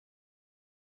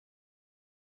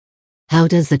How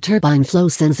does the turbine flow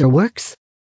sensor works?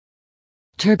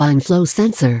 Turbine flow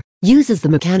sensor uses the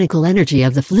mechanical energy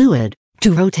of the fluid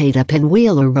to rotate a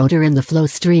pinwheel or rotor in the flow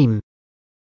stream.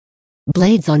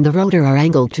 Blades on the rotor are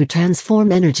angled to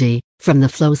transform energy from the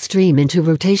flow stream into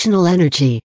rotational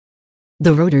energy.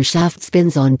 The rotor shaft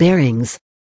spins on bearings.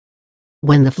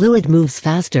 When the fluid moves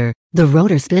faster, the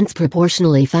rotor spins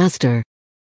proportionally faster.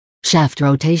 Shaft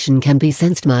rotation can be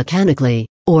sensed mechanically,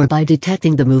 or by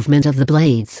detecting the movement of the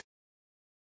blades.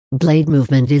 Blade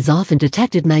movement is often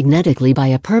detected magnetically by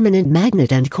a permanent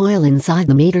magnet and coil inside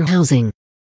the meter housing.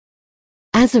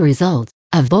 As a result,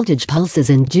 a voltage pulse is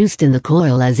induced in the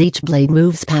coil as each blade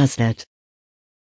moves past it.